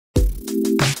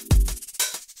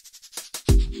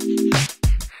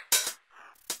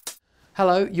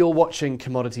Hello, you're watching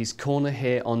Commodities Corner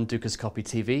here on Dukascopy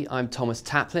TV. I'm Thomas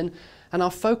Taplin, and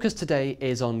our focus today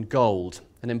is on gold.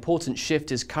 An important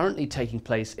shift is currently taking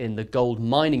place in the gold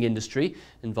mining industry,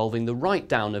 involving the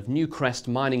write-down of Newcrest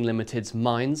Mining Limited's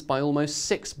mines by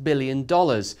almost $6 billion.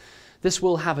 This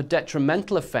will have a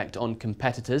detrimental effect on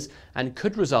competitors and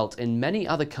could result in many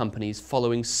other companies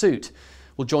following suit.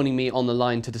 Well, joining me on the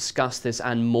line to discuss this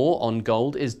and more on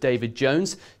gold is David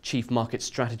Jones, Chief Market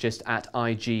Strategist at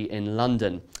IG in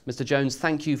London. Mr. Jones,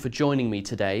 thank you for joining me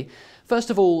today.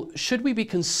 First of all, should we be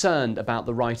concerned about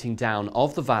the writing down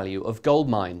of the value of gold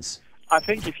mines? I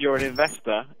think if you're an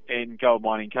investor in gold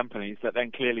mining companies,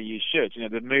 then clearly you should. You know,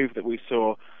 the move that we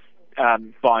saw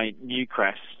by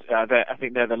Newcrest, I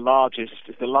think they're the largest.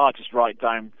 It's the largest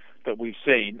write-down that we've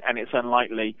seen, and it's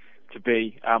unlikely to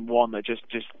be one that just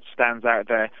stands out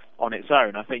there on its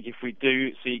own. I think if we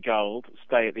do see gold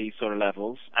stay at these sort of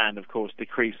levels and, of course,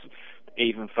 decrease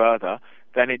even further,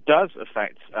 then it does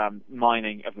affect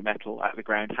mining of the metal at the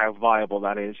ground, how viable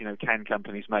that is. You know, can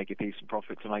companies make a decent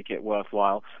profit to make it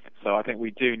worthwhile? So I think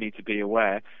we do need to be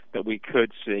aware that we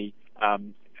could see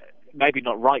maybe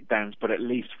not write-downs, but at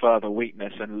least further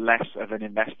weakness and less of an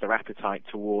investor appetite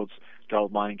towards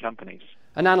gold mining companies.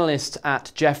 An analyst at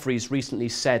Jefferies recently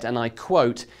said, and I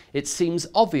quote, "It seems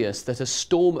obvious that a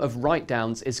storm of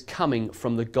write-downs is coming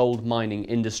from the gold mining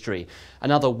industry."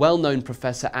 Another well-known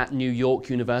professor at New York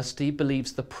University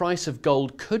believes the price of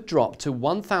gold could drop to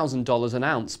 $1,000 an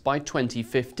ounce by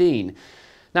 2015.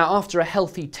 Now, after a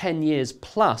healthy 10 years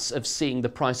plus of seeing the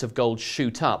price of gold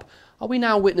shoot up, are we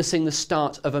now witnessing the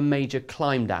start of a major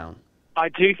climb down? I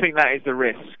do think that is the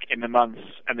risk in the months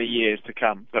and the years to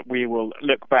come, that we will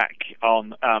look back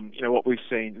on what we've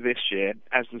seen this year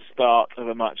as the start of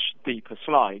a much deeper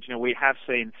slide. You know, we have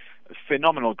seen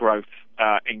phenomenal growth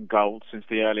in gold since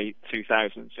the early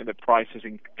 2000s, and the price has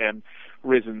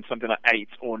risen something like 8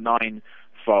 or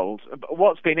 9-fold. But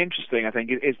what's been interesting, I think,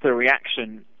 is the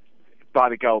reaction by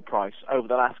the gold price over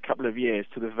the last couple of years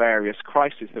to the various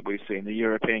crises that we've seen, the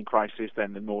European crisis,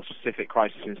 then the more specific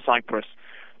crisis in Cyprus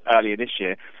earlier this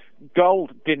year.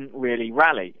 Gold didn't really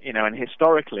rally, and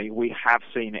historically we have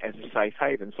seen it as a safe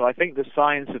haven. So I think the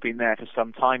signs have been there for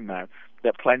some time now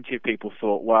that plenty of people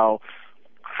thought, well,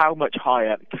 how much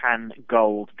higher can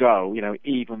gold go,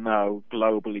 even though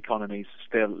global economies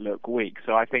still look weak?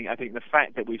 So I think the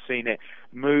fact that we've seen it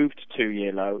move to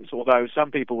 2-year lows, although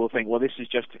some people will think, well, this is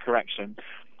just a correction,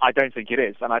 I don't think it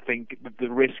is. And I think the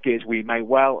risk is we may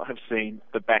well have seen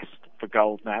the best for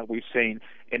gold now. We've seen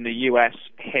in the US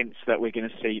hints that we're going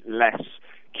to see less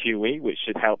QE, which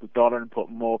should help the dollar and put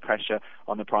more pressure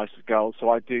on the price of gold. So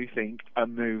I do think a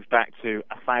move back to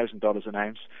 $1,000 an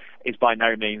ounce is by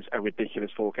no means a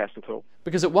ridiculous forecast at all.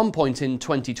 Because at one point in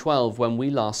 2012, when we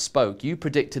last spoke, you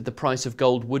predicted the price of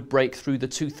gold would break through the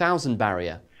 2,000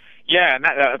 barrier. Yeah,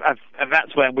 and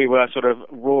that's when we were sort of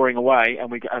roaring away,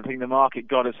 and I think the market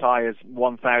got as high as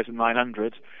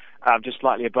 1,900. Just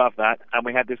slightly above that, and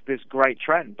we had this great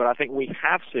trend. But I think we've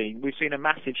seen a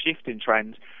massive shift in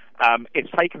trend. It's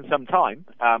taken some time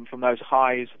from those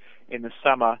highs in the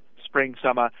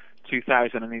spring-summer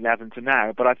 2011 to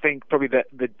now. But I think probably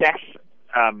the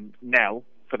death knell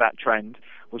for that trend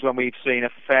was when we've seen a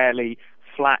fairly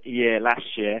flat year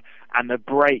last year and the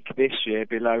break this year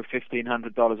below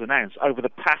 $1,500 an ounce. Over the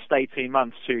past 18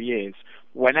 months, 2 years,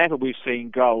 whenever we've seen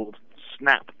gold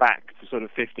snap back to sort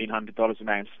of $1,500 an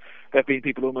ounce, there have been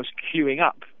people almost queuing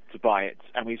up to buy it,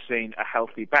 and we've seen a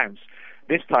healthy bounce.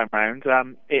 This time round,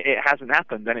 it hasn't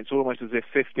happened, and it's almost as if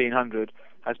 1,500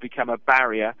 has become a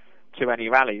barrier to any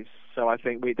rallies. So I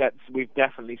think we've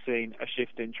definitely seen a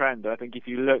shift in trend. I think if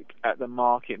you look at the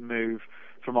market move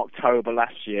from October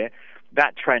last year,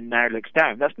 that trend now looks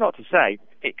down. That's not to say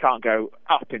it can't go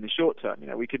up in the short term.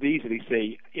 We could easily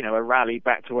see a rally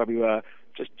back to where we were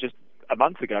just a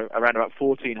month ago, around about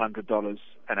 $1,400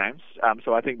 an ounce.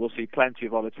 So I think we'll see plenty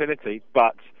of volatility,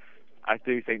 but I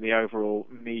do think the overall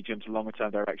medium to longer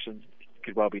term direction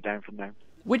could well be down from now.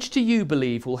 Which do you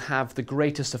believe will have the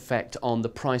greatest effect on the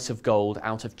price of gold,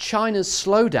 out of China's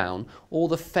slowdown or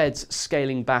the Fed's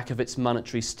scaling back of its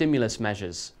monetary stimulus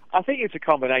measures? I think it's a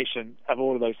combination of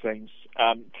all of those things,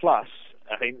 plus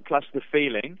the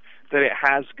feeling that it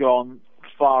has gone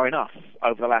far enough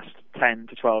over the last 10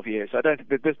 to 12 years. I don't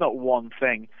think there's not one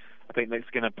thing I think that's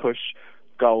going to push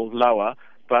gold lower.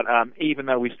 But even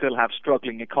though we still have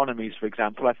struggling economies, for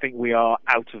example, I think we are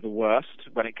out of the worst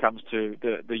when it comes to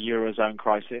the Eurozone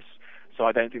crisis. So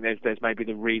I don't think there's maybe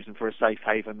the reason for a safe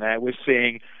haven there. We're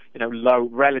seeing,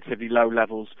 relatively low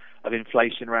levels of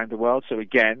inflation around the world. So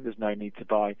again, there's no need to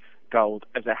buy gold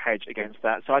as a hedge against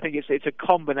that. So I think it's a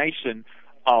combination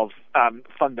of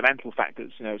fundamental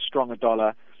factors, stronger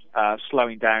dollar,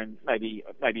 slowing down maybe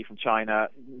from China,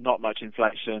 not much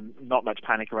inflation, not much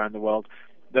panic around the world,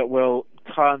 that will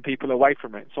turn people away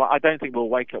from it. So I don't think we'll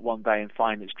wake up one day and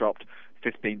find it's dropped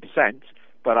 15%,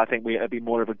 but I think it'll be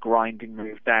more of a grinding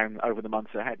move down over the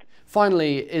months ahead.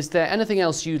 Finally, is there anything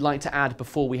else you'd like to add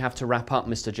before we have to wrap up,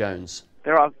 Mr. Jones?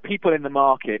 There are people in the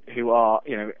market who are,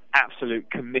 absolute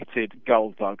committed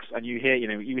gold bugs, and you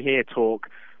hear talk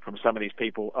from some of these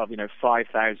people of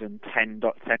 $5,000,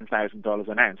 $10,000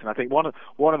 an ounce. And I think one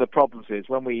of the problems is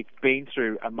when we've been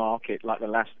through a market like the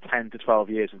last 10 to 12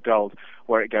 years of gold,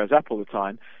 where it goes up all the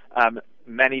time,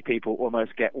 many people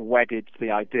almost get wedded to the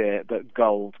idea that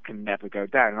gold can never go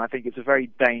down. And I think it's a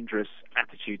very dangerous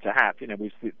attitude to have.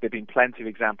 There've been plenty of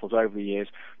examples over the years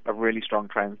of really strong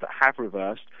trends that have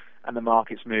reversed, and the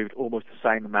market's moved almost the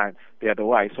same amount the other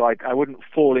way. So I wouldn't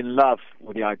fall in love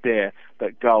with the idea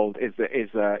that gold is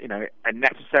a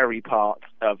necessary part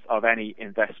of any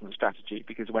investment strategy,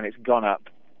 because when it's gone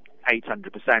up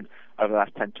 800% over the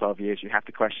last 10, 12 years, you have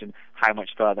to question how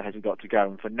much further has it got to go.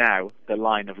 And for now, the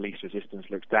line of least resistance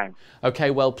looks down.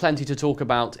 Okay, well, plenty to talk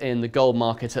about in the gold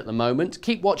market at the moment.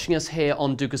 Keep watching us here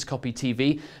on Dukascopy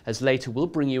TV, as later we'll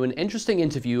bring you an interesting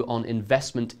interview on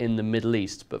investment in the Middle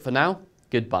East. But for now,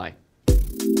 goodbye.